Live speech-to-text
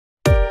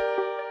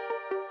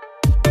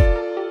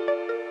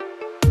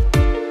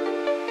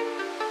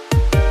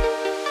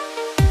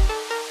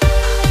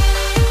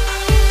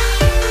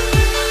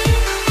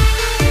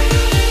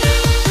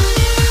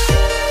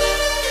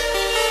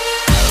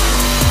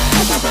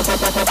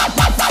Hey,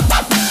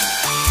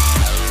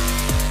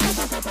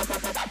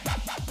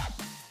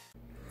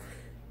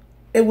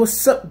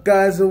 what's up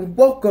guys, and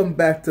welcome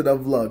back to the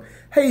vlog.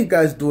 How you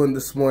guys doing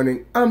this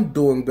morning? I'm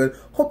doing good.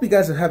 Hope you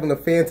guys are having a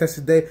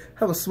fantastic day.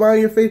 Have a smile on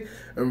your face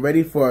and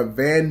ready for a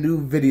brand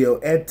new video.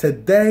 And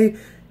today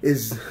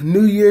is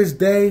New Year's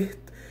Day,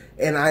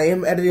 and I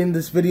am editing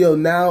this video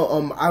now.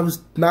 I was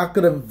not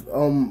gonna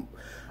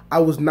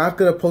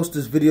post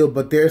this video,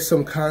 but there's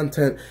some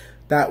content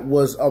that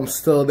was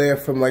still there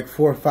from like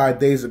 4 or 5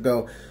 days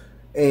ago,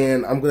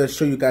 and I'm gonna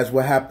show you guys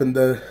what happened.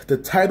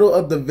 The title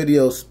of the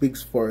video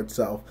speaks for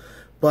itself.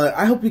 But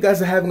I hope you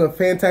guys are having a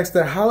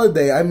fantastic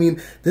holiday. I mean,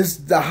 this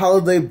is the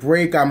holiday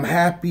break. I'm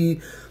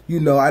happy. You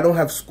know, I don't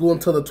have school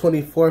until the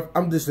 24th.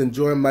 I'm just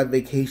enjoying my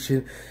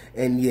vacation.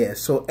 And yeah,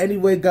 so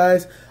anyway,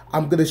 guys,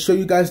 I'm going to show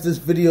you guys this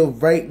video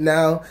right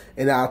now.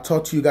 And I'll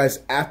talk to you guys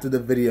after the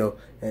video.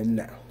 And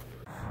now.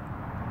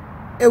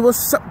 Hey,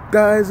 what's up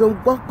guys,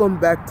 and welcome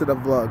back to the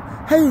vlog.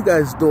 How you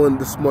guys doing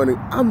this morning?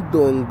 I'm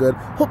doing good.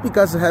 Hope you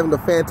guys are having a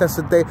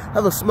fantastic day.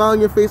 Have a smile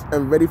on your face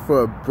and ready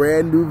for a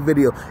brand new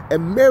video.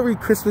 And Merry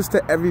Christmas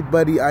to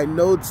everybody. I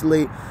know it's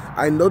late.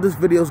 I know this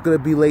video is going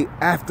to be late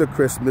after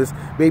Christmas.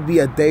 Maybe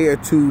a day or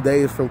 2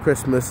 days from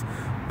Christmas.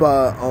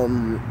 But,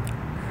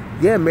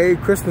 yeah, Merry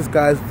Christmas,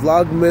 guys.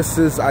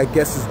 Vlogmas I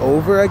guess is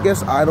over, I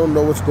guess. I don't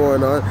know what's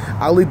going on.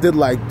 I only did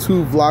like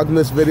 2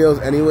 Vlogmas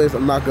videos anyways,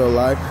 I'm not going to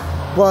lie.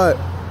 But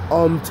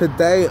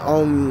today,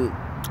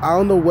 I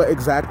don't know what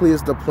exactly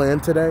is the plan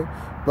today,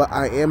 but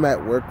I am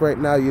at work right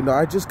now. You know,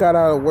 I just got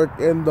out of work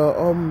and the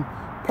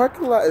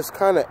parking lot is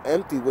kind of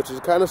empty, which is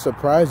kind of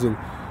surprising.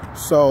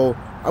 So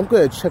I'm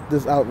gonna check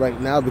this out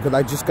right now because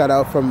I just got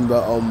out from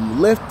the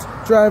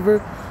Lyft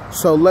driver.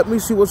 So let me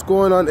see what's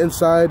going on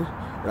inside,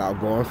 and I'll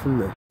go on from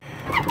there.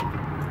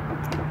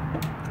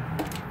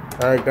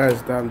 All right,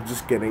 guys, I'm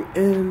just getting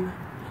in.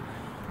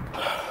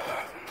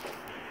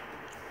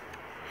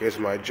 Here's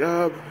my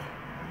job.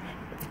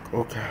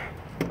 Okay.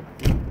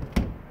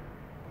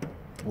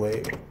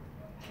 Wait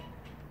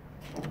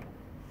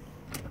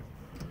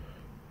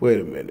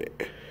a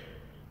minute.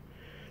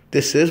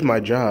 This is my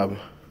job.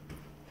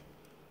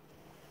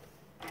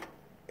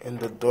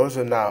 And the doors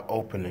are not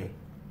opening.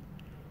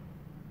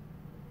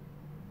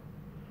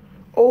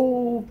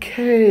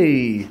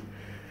 Okay.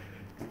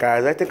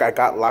 Guys, I think I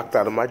got locked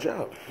out of my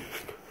job.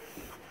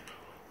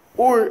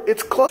 Or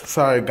it's closed.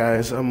 Sorry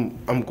guys,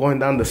 I'm going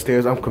down the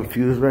stairs. I'm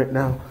confused right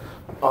now.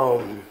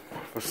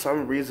 For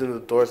some reason, the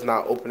door's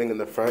not opening in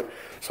the front,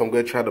 so I'm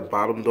going to try the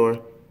bottom door.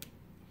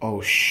 Oh,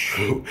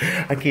 shoot.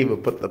 I can't even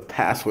put the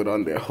password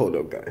on there. Hold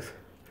up, guys.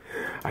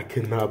 I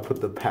cannot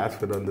put the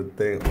password on the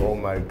thing. Oh,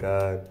 my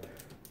God.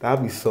 That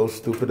would be so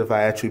stupid if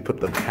I actually put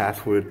the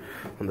password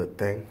on the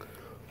thing.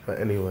 But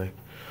anyway.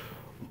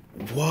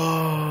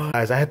 Whoa.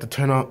 Guys, I had to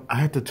turn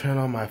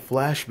on my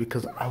flash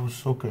because I was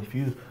so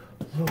confused.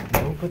 Look,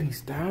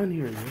 nobody's down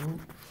here, yo.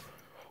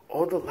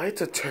 All the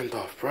lights are turned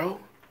off,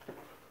 bro.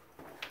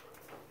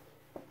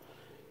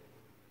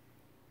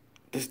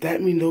 Does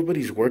that mean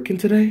nobody's working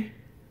today?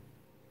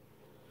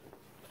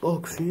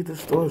 Look, see,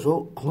 this door's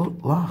all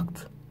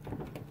locked.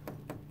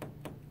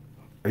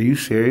 Are you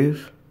serious?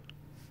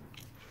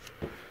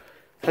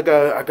 I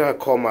gotta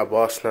call my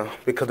boss now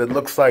because it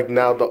looks like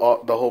now the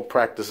whole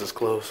practice is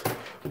closed.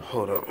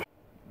 Hold up.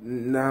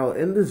 Now,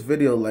 in this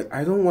video, like,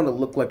 I don't want to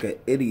look like an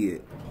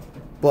idiot,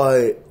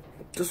 but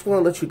just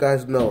want to let you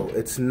guys know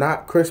it's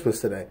not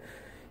Christmas today.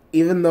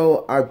 Even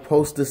though I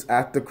post this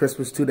after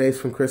Christmas, 2 days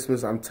from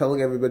Christmas, I'm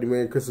telling everybody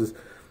Merry Christmas.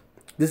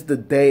 This is the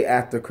day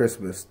after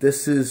Christmas.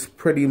 This is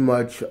pretty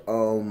much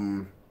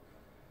Kwanzaa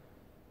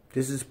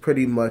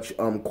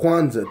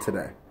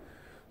today.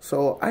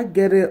 So I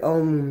get it.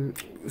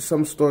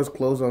 Some stores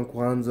close on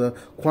Kwanzaa.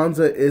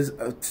 Kwanzaa is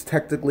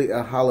technically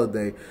a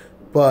holiday,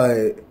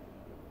 but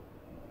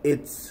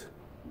I'm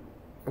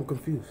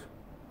confused.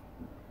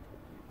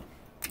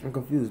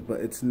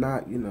 But it's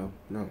not, you know,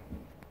 no.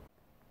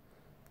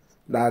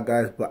 Nah,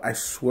 guys, but I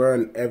swear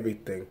on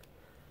everything.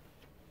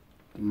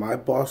 My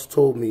boss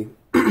told me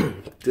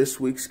this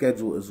week's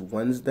schedule is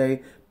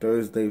Wednesday,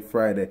 Thursday,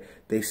 Friday.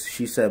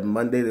 She said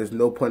Monday, there's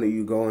no point of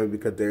you going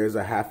because there is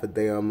a half a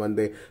day on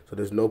Monday. So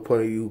there's no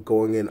point of you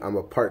going in. I'm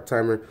a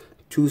part-timer.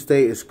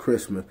 Tuesday is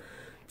Christmas.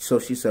 So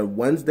she said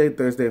Wednesday,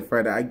 Thursday, and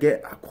Friday. I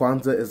get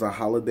Kwanzaa is a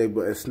holiday,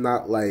 but it's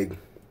not like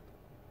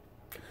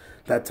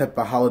that type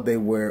of holiday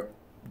where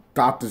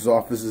doctor's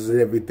offices and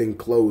everything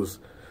close.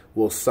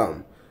 Well,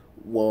 some.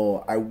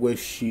 Well, I wish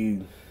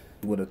she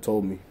would have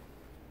told me.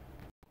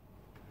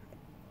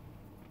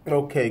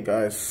 Okay,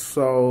 guys,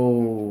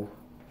 so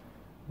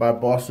my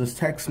boss just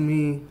texted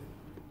me.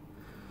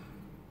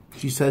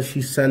 She says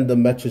she sent the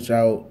message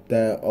out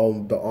that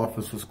the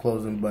office was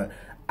closing, but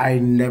I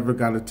never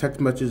got a text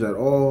message at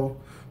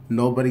all.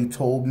 Nobody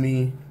told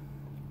me.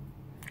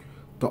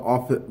 The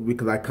office,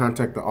 because I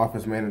contacted the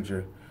office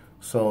manager.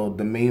 So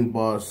the main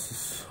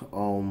boss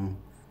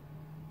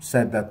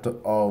said that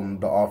the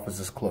office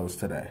is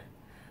closed today.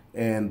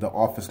 And the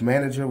office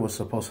manager was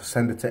supposed to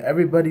send it to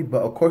everybody,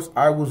 but of course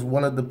I was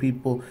one of the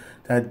people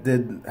that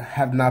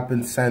have not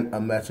been sent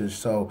a message.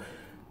 So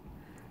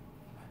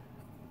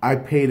I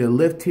paid a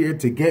lift here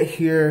to get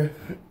here,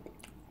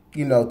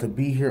 you know, to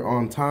be here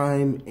on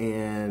time,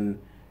 and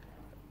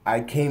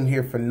I came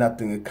here for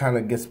nothing. It kind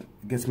of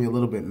gets me a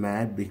little bit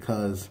mad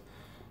because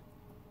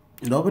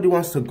nobody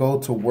wants to go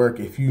to work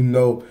if you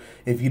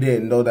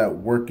didn't know that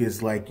work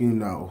is, like, you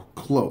know,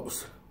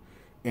 close.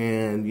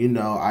 And, you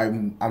know,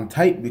 I'm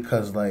tight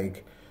because,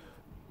 like,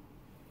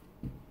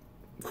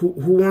 who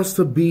wants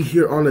to be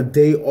here on a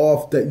day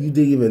off that you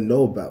didn't even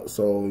know about?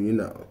 So, you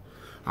know,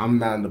 I'm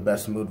not in the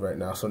best mood right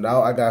now. So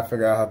now I gotta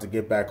figure out how to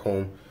get back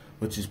home,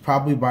 which is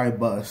probably by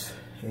bus.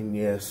 And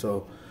yeah,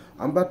 so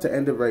I'm about to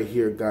end it right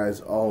here, guys.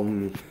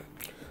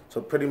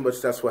 So pretty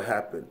much that's what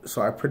happened.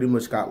 So I pretty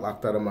much got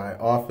locked out of my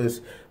office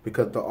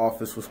because the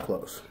office was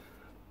closed.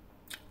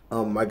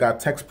 I got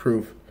text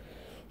proof.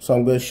 So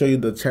I'm gonna show you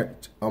the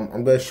text.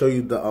 I'm gonna show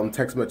you the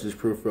text message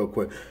proof real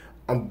quick.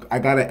 I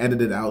gotta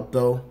edit it out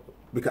though,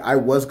 because I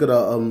was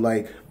gonna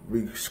like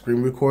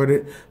screen record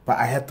it, but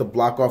I had to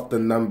block off the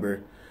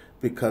number,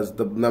 because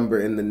the number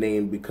in the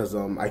name, because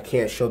I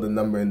can't show the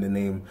number in the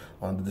name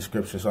on the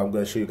description. So I'm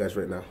gonna show you guys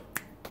right now.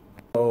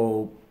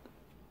 So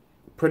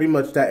pretty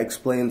much that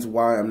explains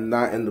why I'm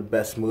not in the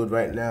best mood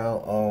right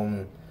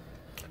now.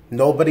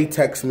 Nobody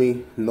texts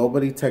me.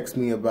 Nobody texts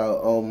me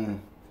about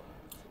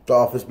the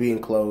office being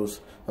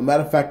closed. As a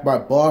matter of fact, my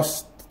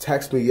boss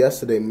texted me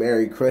yesterday,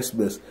 Merry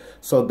Christmas.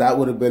 So that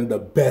would have been the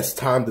best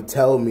time to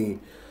tell me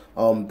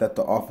that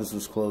the office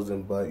was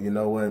closing. But you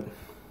know what?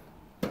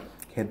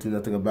 Can't do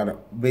nothing about it.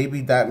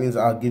 Maybe that means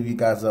I'll give you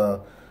guys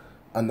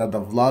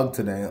another vlog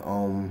today.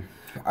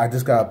 I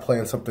just gotta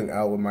plan something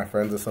out with my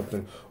friends or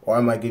something, or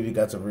I might give you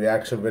guys a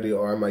reaction video,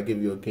 or I might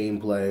give you a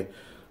gameplay.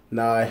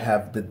 Now I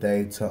have the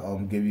day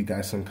to give you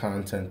guys some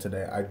content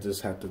today. I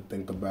just have to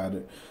think about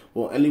it.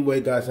 Well,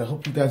 anyway, guys, I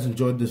hope you guys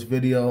enjoyed this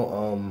video.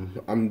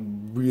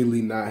 I'm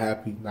really not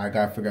happy. I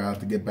gotta figure out how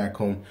to get back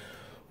home.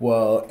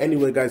 Well,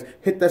 anyway, guys,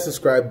 hit that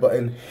subscribe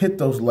button, hit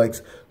those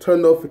likes,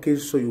 turn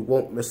notifications so you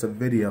won't miss a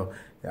video.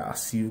 Yeah, I'll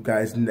see you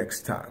guys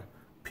next time.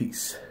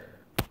 Peace.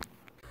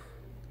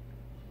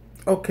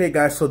 Okay,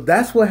 guys, so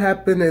that's what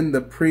happened in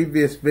the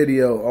previous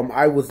video.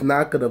 I was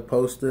not gonna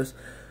post this,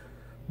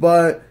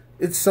 but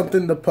it's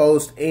something to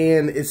post,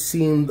 and it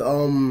seemed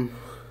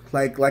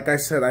like I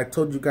said, I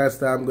told you guys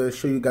that I'm gonna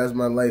show you guys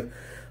my life.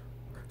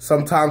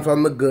 Sometimes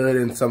on the good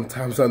and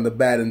sometimes on the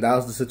bad, and that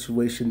was the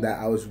situation that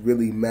I was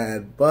really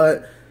mad,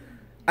 but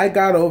I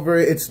got over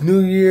it. It's New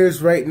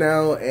Year's right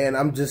now, and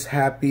I'm just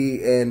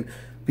happy. And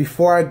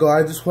before I go,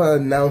 I just want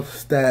to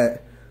announce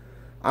that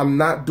I'm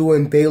not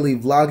doing daily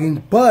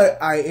vlogging, but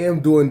I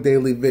am doing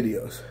daily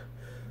videos.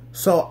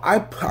 So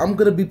I'm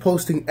going to be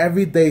posting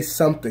every day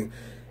something.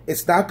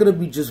 It's not going to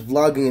be just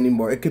vlogging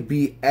anymore. It could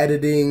be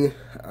editing.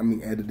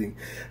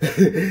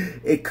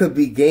 It could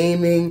be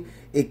gaming.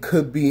 It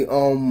could be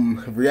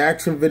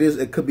reaction videos.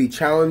 It could be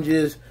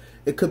challenges.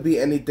 It could be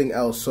anything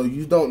else. So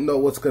you don't know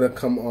what's going to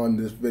come on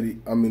this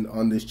video,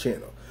 on this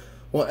channel.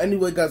 Well,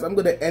 anyway, guys, I'm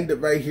going to end it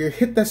right here.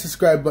 Hit that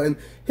subscribe button.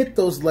 Hit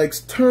those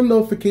likes. Turn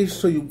notifications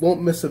so you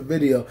won't miss a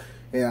video.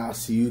 And I'll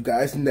see you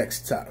guys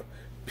next time.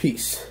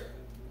 Peace.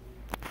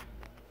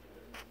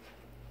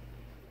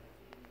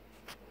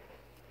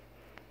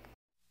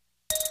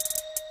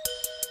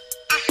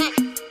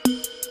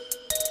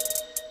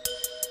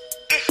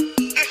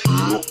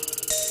 Uh-huh.